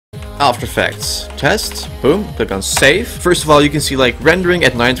After Effects test, boom, click on save. First of all, you can see like rendering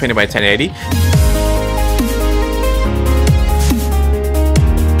at 920 by 1080.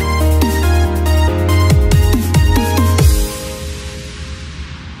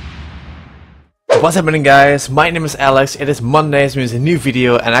 What's happening, guys? My name is Alex. It is Monday, so it's a new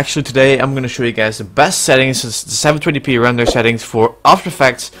video, and actually today I'm going to show you guys the best settings, the 720p render settings for After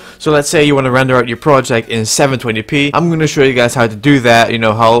Effects. So let's say you want to render out your project in 720p. I'm going to show you guys how to do that, you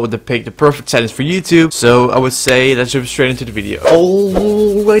know, how to pick the perfect settings for YouTube. So I would say let's jump straight into the video.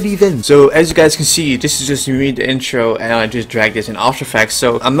 Alrighty then. So as you guys can see, this is just me, the intro, and I just dragged this in After Effects.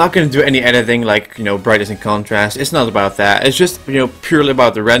 So I'm not going to do any editing like, you know, brightness and contrast. It's not about that. It's just, you know, purely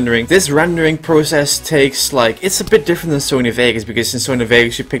about the rendering. This rendering process takes like, it's a bit different than Sony Vegas, because in Sony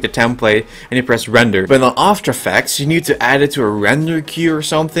Vegas you pick the template and you press render, but on After Effects you need to add it to a render queue or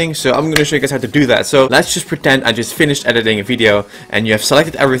something. So I'm going to show you guys how to do that. So let's just pretend I just finished editing a video and you have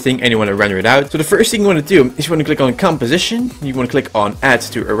selected everything and you want to render it out. So the first thing you want to do is you want to click on composition, you want to click on add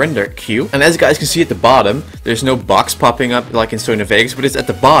to a render queue, and as you guys can see at the bottom there's no box popping up like in Sony Vegas, but it's at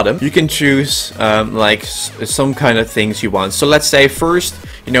the bottom. You can choose like some kind of things you want. So let's say first,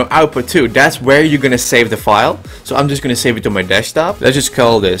 you know, output 2, that's where you're gonna save the file. So I'm just gonna save it to my desktop. Let's just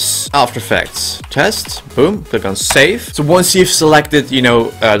call this After Effects test, boom, click on save. So once you've selected, you know,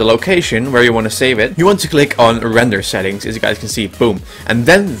 the location where you want to save it, you want to click on render settings, as you guys can see, boom, and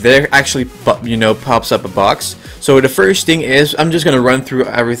then there actually, you know, pops up a box. So the first thing is, I'm just gonna run through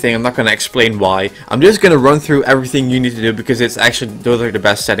everything. I'm not gonna explain why. I'm just gonna run through everything you need to do, because it's actually, those are the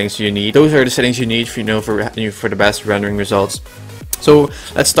best settings you need. Those are the settings you need for, you know, for the best rendering results. So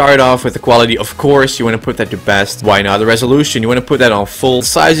let's start off with the quality. Of course, you want to put that to best. Why not? The resolution, you want to put that on full. The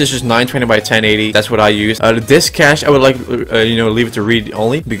size is just 920 by 1080. That's what I use. The disk cache, I would like, you know, leave it to read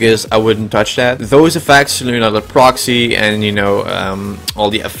only, because I wouldn't touch that. Those effects, you know, the proxy and, you know,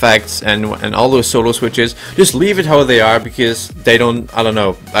 all the effects and all those solo switches, just leave it how they are, because they don't, I don't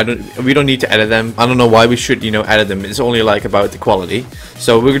know, we don't need to edit them. I don't know why we should, you know, edit them. It's only like about the quality.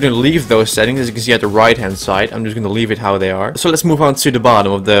 So we're going to leave those settings. As you can see at the right hand side, I'm just going to leave it how they are. So let's move on to the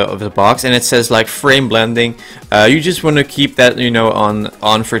bottom of the box, and it says like frame blending. You just want to keep that, you know,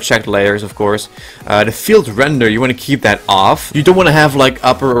 on for checked layers, of course. The field render, you want to keep that off. You don't want to have like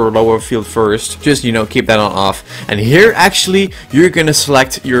upper or lower field first. Just, you know, keep that on off. And here actually you're gonna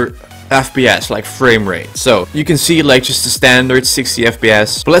select your FPS, like frame rate. So you can see like just the standard 60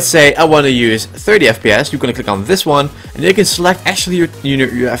 FPS, but let's say I want to use 30 FPS. You're gonna click on this one and you can select actually your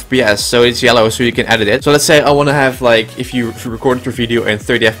FPS, so it's yellow, so you can edit it. So let's say I want to have, like, if you recorded your video in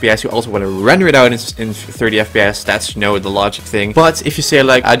 30 FPS, you also want to render it out in 30 FPS. That's, you know, the logic thing. But if you say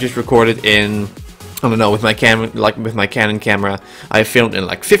like I just recorded in, I don't know, with my Canon camera, I filmed in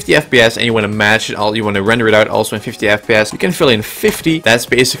like 50 FPS, and you want to match it all, you want to render it out also in 50 FPS, you can fill in 50, that's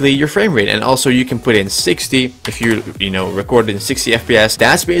basically your frame rate. And also you can put in 60 if you know, recorded in 60 FPS.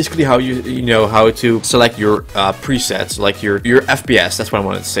 That's basically how you know how to select your presets, like your FPS. That's what I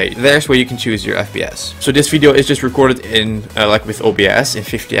wanted to say. There's where you can choose your FPS. So this video is just recorded in like with OBS in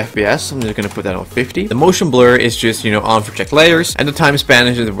 50 FPS. I'm just gonna put that on 50. The motion blur is just, you know, on for check layers, and the time span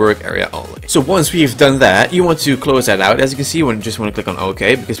is in the work area only. So once we've done that, you want to close that out. As you can see, you just want to click on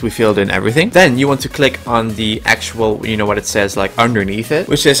OK, because we filled in everything. Then you want to click on the actual, you know, what it says like underneath it,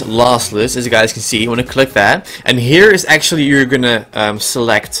 which says lossless. As you guys can see, you want to click that, and here is actually you're gonna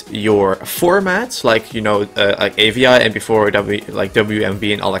select your formats, like, you know, like AVI, MP4, like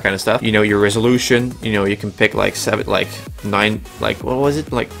WMV and all that kind of stuff. You know, your resolution, you know, you can pick like 9, like what was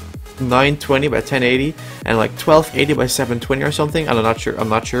it, like 920 by 1080 and like 1280 by 720 or something. I'm not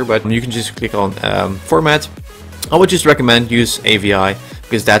sure, but you can just click on format. I would just recommend use AVI,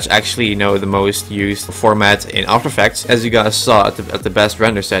 because that's actually, you know, the most used format in After Effects. As you guys saw at the best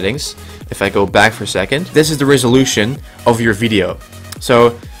render settings, if I go back for a second, this is the resolution of your video.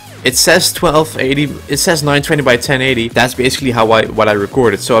 So it says 1280, it says 920 by 1080. That's basically how what I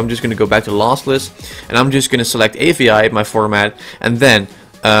recorded. So I'm just going to go back to lossless, and I'm just going to select AVI, my format, and then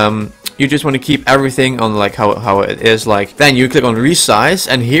you just want to keep everything on like how it is. Like, then you click on resize,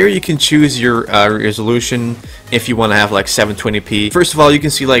 and here you can choose your resolution if you want to have like 720p. First of all, you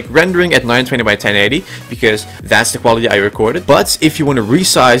can see like rendering at 920 by 1080, because that's the quality I recorded. But if you want to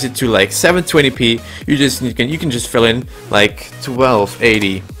resize it to like 720p, you can just fill in like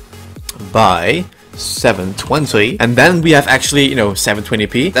 1280 by 720, and then we have actually, you know,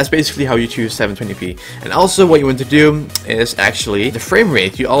 720p. That's basically how you choose 720p. And also what you want to do is actually the frame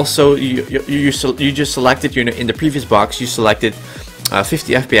rate. You also you just selected, you know, in the previous box you selected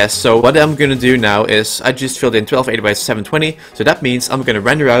 50 FPS. So what I'm gonna do now is I just filled in 1280 by 720, so that means I'm gonna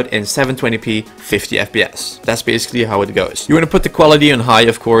render out in 720p 50 FPS. That's basically how it goes. You want to put the quality on high,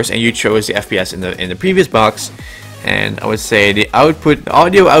 of course, and you chose the FPS in the previous box. And I would say the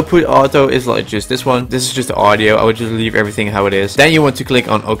audio output auto is like just this one. This is just the audio. I would just leave everything how it is. Then you want to click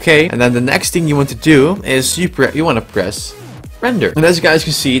on OK, and then the next thing you want to do is you want to press render. And as you guys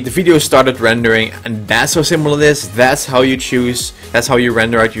can see, the video started rendering, and that's how simple it is. That's how you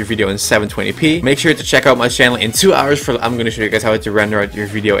render out your video in 720p. Make sure to check out my channel in 2 hours I'm going to show you guys how to render out your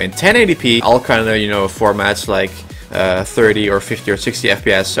video in 1080p, all kind of, you know, formats like 30 or 50 or 60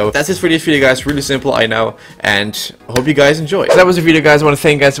 FPS. So that's it for this video, guys. Really simple, I know, and I hope you guys enjoy. So that was the video, guys. I want to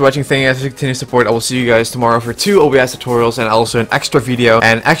thank you guys for watching. Thank you guys for continued support. I will see you guys tomorrow for 2 OBS tutorials and also an extra video.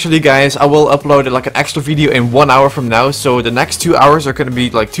 And actually, guys, I will upload like an extra video in 1 hour from now. So the next 2 hours are going to be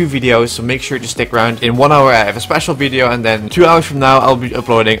like 2 videos. So make sure to stick around. In 1 hour I have a special video, and then 2 hours from now I'll be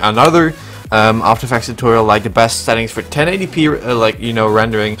uploading another After Effects tutorial, like the best settings for 1080p, like, you know,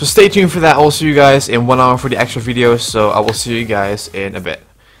 rendering. So stay tuned for that. I'll see you guys in 1 hour for the extra videos. So I will see you guys in a bit.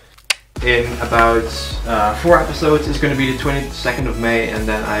 In about 4 episodes, it's going to be the 22nd of May, and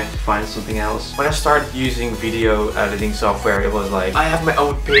then I have to find something else. When I started using video editing software, it was like, I have my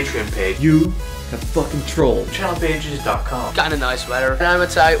own Patreon page. You have fucking trolled. Channelpages.com. Kinda nice weather. And I'm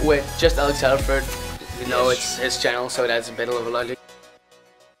outside with JustAlexHalford. You know, it's his channel, so that's a bit of a logic.